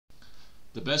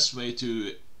the best way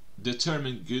to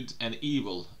determine good and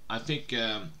evil. I think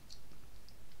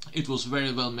it was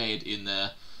very well made in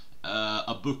a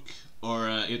book, or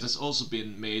it has also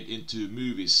been made into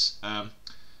movies,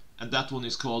 and that one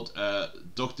is called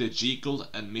Dr. Jekyll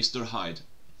and Mr. Hyde.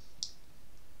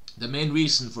 The main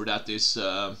reason for that is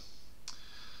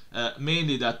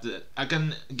mainly that I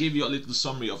can give you a little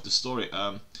summary of the story,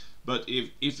 but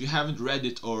if you haven't read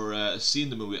it or seen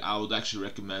the movie, I would actually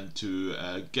recommend to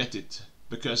get it,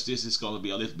 because this is going to be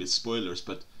a little bit spoilers.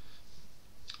 But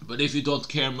if you don't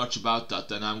care much about that,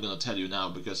 then I'm going to tell you now,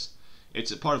 because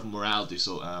it's a part of morality,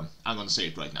 so I'm going to say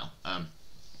it right now.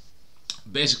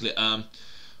 Basically,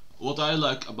 what I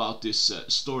like about this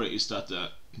story is that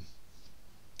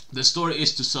the story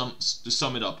is, to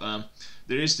sum it up,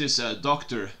 there is this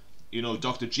doctor,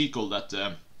 Dr. Jekyll, that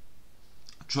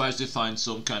tries to find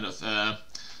some kind of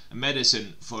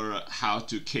medicine for how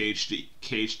to cage the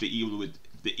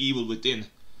evil within,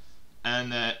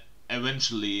 and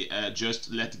eventually just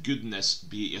let goodness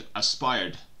be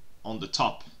aspired on the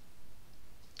top.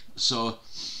 So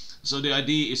the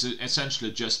idea is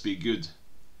essentially just be good,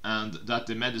 and that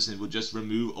the medicine would just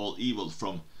remove all evil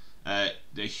from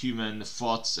the human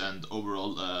thoughts and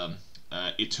overall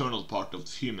eternal part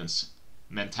of humans'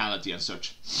 mentality and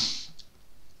such.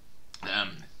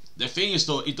 The thing is,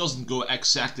 though, it doesn't go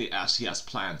exactly as he has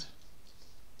planned,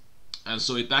 and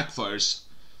so it backfires.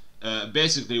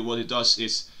 Basically what it does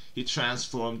is he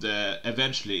transformed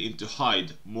eventually into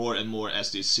Hyde more and more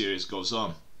as this series goes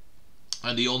on,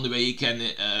 and the only way he can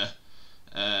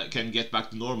get back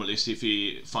to normal is if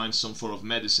he finds some form of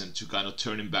medicine to kind of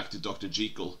turn him back to Dr.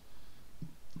 Jekyll.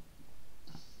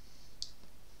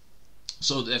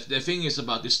 So the thing is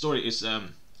about this story is,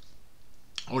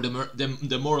 or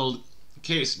the moral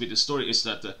case with the story is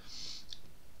that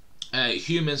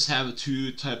humans have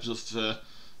two types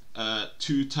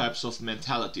of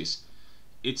mentalities.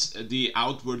 It's the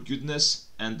outward goodness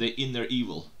and the inner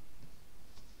evil.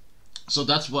 So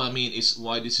that's what I mean is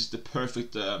why this is the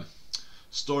perfect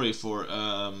story for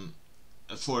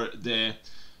the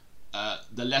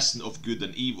lesson of good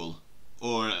and evil,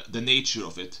 or the nature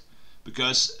of it,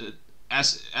 because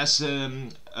as I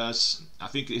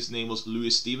think his name was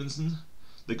Louis Stevenson,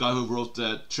 the guy who wrote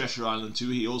Treasure Island 2,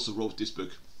 he also wrote this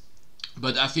book.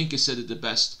 But I think he said it the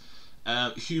best.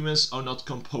 Humans are not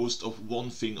composed of one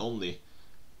thing only.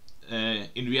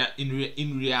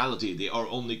 In reality, they are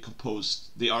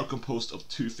composed of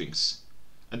two things,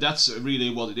 and that's really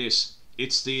what it is.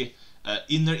 It's the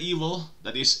inner evil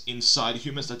that is inside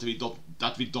humans that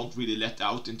we don't really let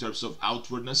out in terms of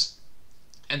outwardness,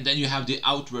 and then you have the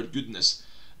outward goodness.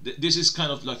 This is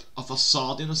kind of like a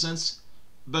facade in a sense,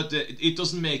 but it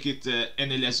doesn't make it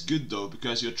any less good, though,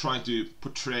 because you're trying to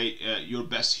portray your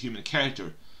best human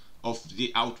character of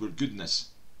the outward goodness.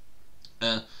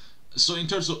 So in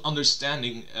terms of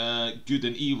understanding good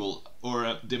and evil,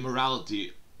 or the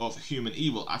morality of human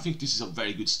evil, I think this is a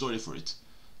very good story for it.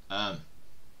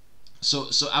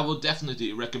 So I would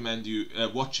definitely recommend you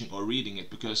watching or reading it,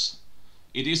 because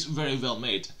it is very well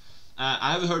made.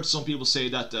 I have heard some people say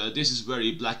that this is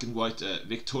very black and white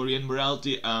Victorian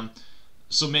morality,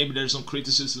 so maybe there's some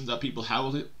criticism that people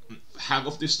have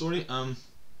of this story.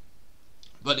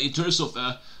 But in terms of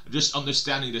just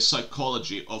understanding the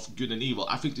psychology of good and evil,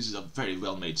 I think this is a very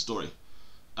well made story.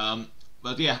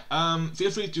 But yeah,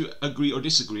 feel free to agree or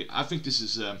disagree. I think this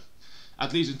is,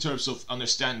 at least in terms of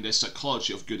understanding the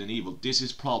psychology of good and evil, this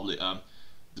is probably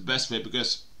the best way,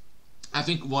 because I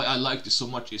think why I like this so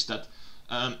much is that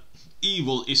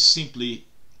evil is simply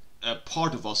a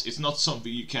part of us. It's not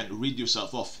something you can rid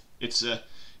yourself of.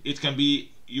 It can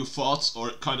be your thoughts,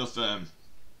 or kind of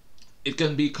it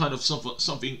can be kind of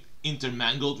something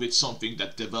intermangled with something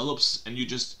that develops, and you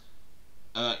just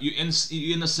you in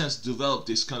a sense develop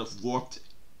this kind of warped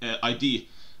idea.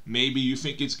 Maybe you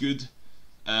think it's good,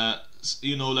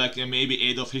 like maybe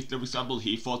Adolf Hitler, for example,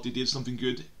 he thought he did something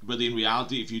good, but in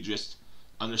reality, if you just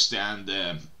understand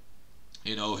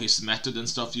his method and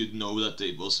stuff, you'd know that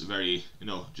it was very,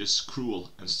 just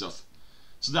cruel and stuff.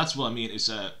 So that's what I mean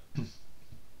is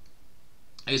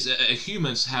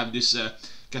humans have this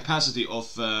capacity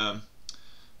of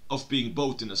being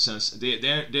both, in a sense.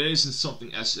 There isn't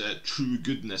something as true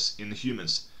goodness in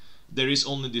humans. There is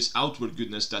only this outward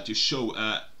goodness that you show,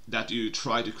 that you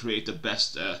try to create the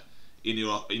best in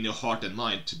your heart and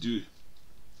mind to do.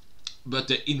 But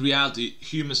in reality,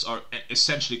 humans are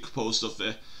essentially composed of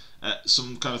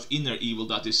some kind of inner evil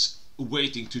that is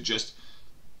waiting to just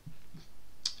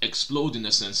explode, in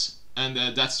a sense, and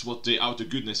that's what the outer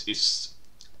goodness is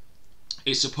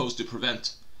supposed to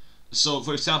prevent. So,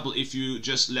 for example, if you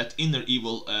just let inner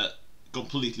evil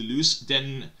completely loose,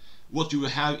 then what you will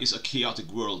have is a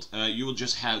chaotic world. You will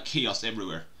just have chaos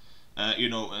everywhere.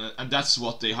 And that's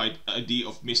what the idea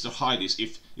of Mr. Hyde is.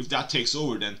 If that takes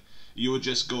over, then you will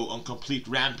just go on complete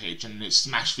rampage and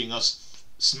smash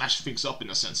things up in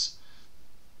a sense.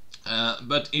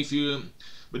 But if you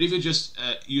just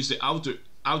use the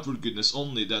outward goodness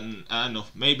only, then I don't know,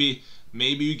 maybe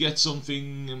you get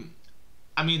something.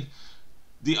 I mean,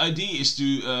 the idea is to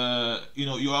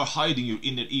you are hiding your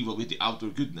inner evil with the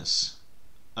outward goodness,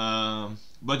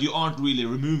 but you aren't really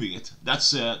removing it.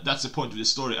 That's the point of the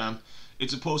story.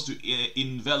 It's supposed to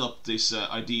envelop this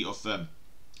idea of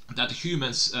that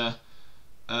humans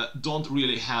don't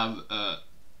really have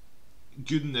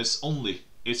goodness only.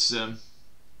 It's the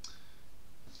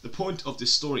point of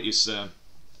this story is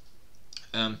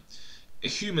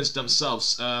humans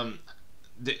themselves.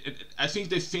 I think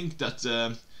they think that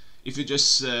if you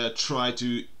just try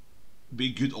to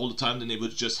be good all the time, then it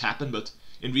would just happen. But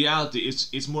in reality,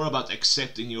 it's more about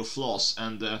accepting your flaws,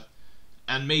 and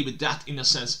maybe that, in a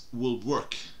sense, will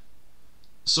work.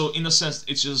 So, in a sense,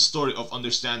 it's just a story of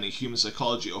understanding human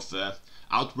psychology of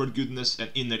outward goodness and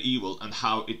inner evil, and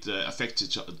how it affects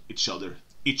each other.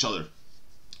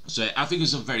 So, I think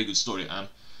it's a very good story.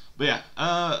 But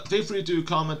yeah, feel free to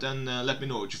comment and let me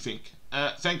know what you think.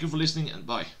 Thank you for listening, and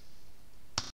bye.